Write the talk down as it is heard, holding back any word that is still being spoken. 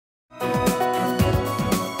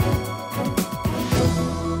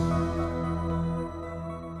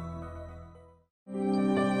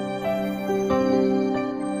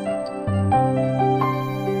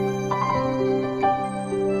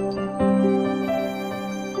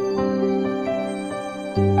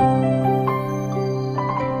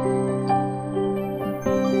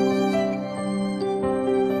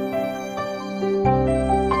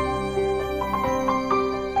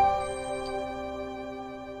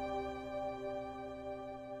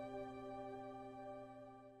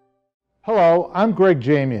Hello, I'm Greg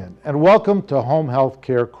Jamian, and welcome to Home Health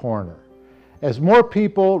Care Corner. As more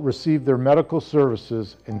people receive their medical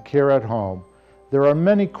services and care at home, there are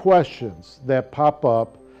many questions that pop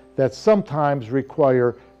up that sometimes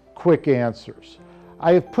require quick answers.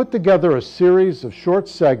 I have put together a series of short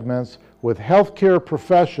segments with healthcare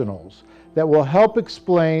professionals that will help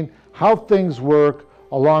explain how things work,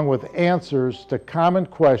 along with answers to common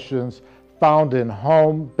questions found in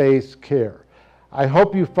home-based care. I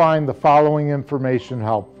hope you find the following information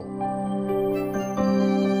helpful.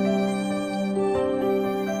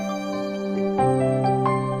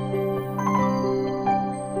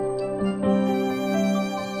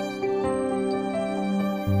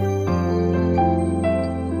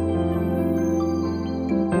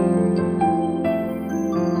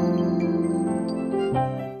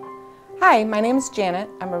 Hi, my name is Janet.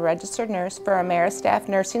 I'm a registered nurse for Ameristaff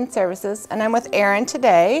Nursing Services, and I'm with Erin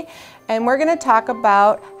today, and we're going to talk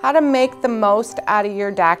about how to make the most out of your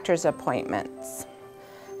doctor's appointments.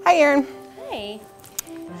 Hi, Erin. Hi.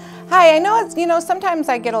 Hi, I know sometimes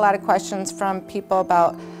I get a lot of questions from people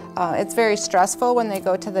about it's very stressful when they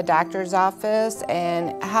go to the doctor's office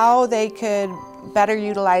and how they could better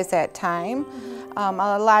utilize that time.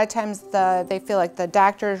 A lot of times they feel like the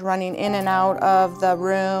doctor is running in and out of the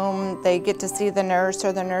room. They get to see the nurse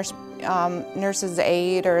or the nurse's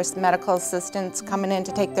aide or medical assistants coming in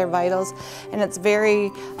to take their vitals, and it's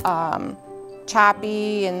very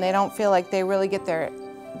choppy, and they don't feel like they really get their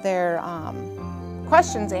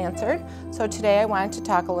questions answered. So today I wanted to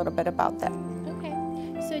talk a little bit about that.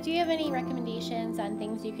 Okay. So do you have any recommendations on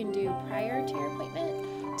things you can do prior to your appointment?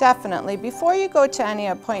 Definitely. Before you go to any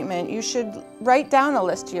appointment, you should write down a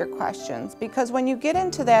list of your questions, because when you get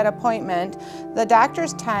into that appointment, the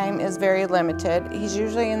doctor's time is very limited. He's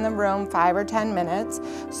usually in the room 5 or 10 minutes,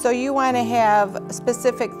 so you want to have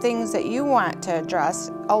specific things that you want to address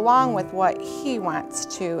along with what he wants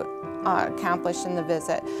to accomplish in the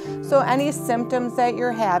visit. So any symptoms that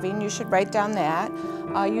you're having, you should write down that.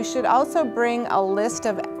 You should also bring a list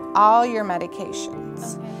of all your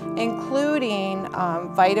medications. Okay. Including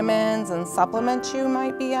vitamins and supplements you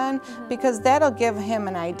might be on, because that'll give him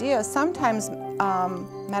an idea. Sometimes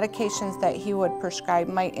medications that he would prescribe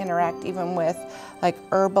might interact even with like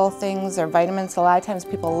herbal things or vitamins. A lot of times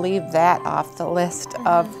people leave that off the list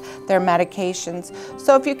of their medications.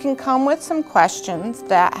 So if you can come with some questions,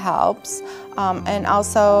 that helps, and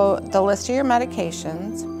also the list of your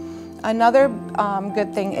medications. Another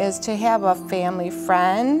good thing is to have a family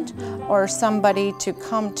friend or somebody to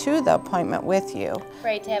come to the appointment with you.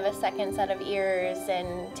 Right, to have a second set of ears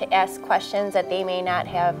and to ask questions that they may not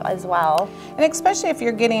have as well. And especially if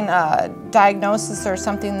you're getting a diagnosis or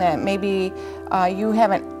something that maybe you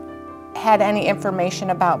haven't had any information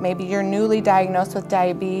about. Maybe you're newly diagnosed with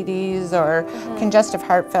diabetes or congestive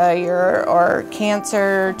heart failure, or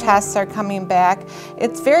cancer tests are coming back.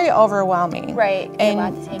 It's very overwhelming. Right.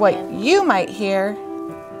 And what you might hear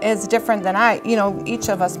is different than each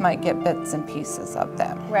of us might get bits and pieces of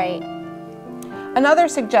them. Right. Another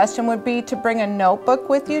suggestion would be to bring a notebook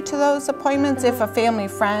with you to those appointments if a family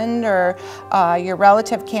friend or your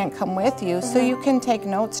relative can't come with you, so you can take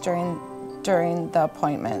notes during the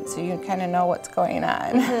appointment, so you kind of know what's going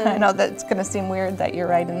on. I know that it's going to seem weird that you're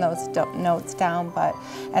writing those notes down, but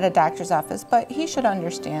at a doctor's office, but he should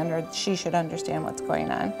understand, or she should understand what's going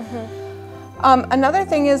on. Another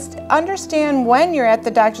thing is to understand when you're at the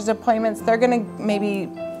doctor's appointments, they're going to maybe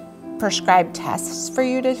prescribe tests for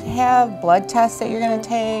you to have, blood tests that you're going to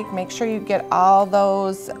take. Make sure you get all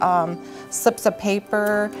those slips of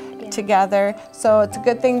paper together. So it's a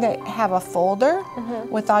good thing to have a folder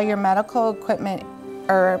with all your medical equipment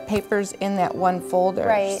or papers in that one folder.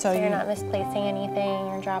 Right, so you're not misplacing anything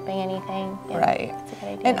or dropping anything. Yeah, right. that's a good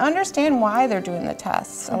idea. And understand why they're doing the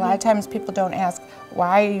tests. A lot of times people don't ask,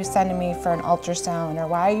 why are you sending me for an ultrasound, or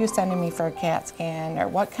why are you sending me for a CAT scan, or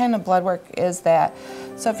what kind of blood work is that?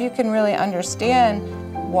 So if you can really understand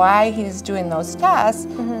why he's doing those tests,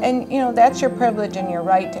 and that's your privilege and your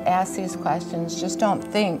right to ask these questions. Just don't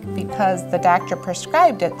think because the doctor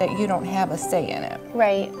prescribed it that you don't have a say in it.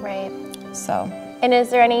 Right, right. So. And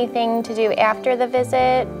is there anything to do after the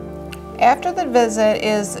visit? After the visit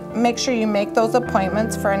is make sure you make those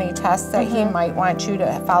appointments for any tests that he might want you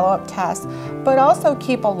to follow-up tests, but also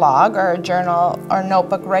keep a log or a journal or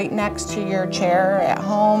notebook right next to your chair at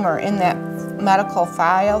home or in that medical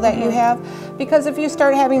file that you have, because if you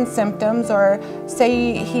start having symptoms, or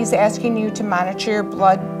say he's asking you to monitor your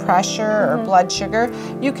blood pressure or blood sugar,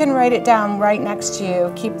 you can write it down right next to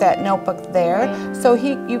you, keep that notebook there, so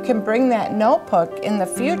you can bring that notebook in the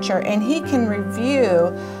future and he can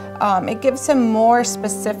review it gives him more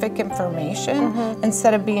specific information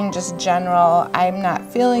instead of being just general, I'm not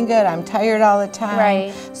feeling good, I'm tired all the time.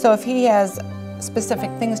 Right. So if he has specific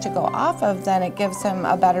things to go off of, then it gives him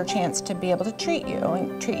a better chance to be able to treat you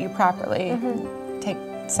and treat you properly,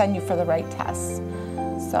 send you for the right tests.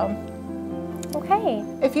 So. Okay.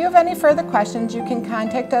 If you have any further questions, you can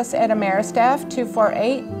contact us at Ameristaff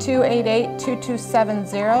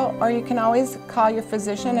 248-288-2270, or you can always call your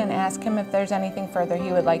physician and ask him if there's anything further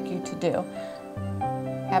he would like you to do.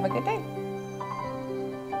 Have a good day.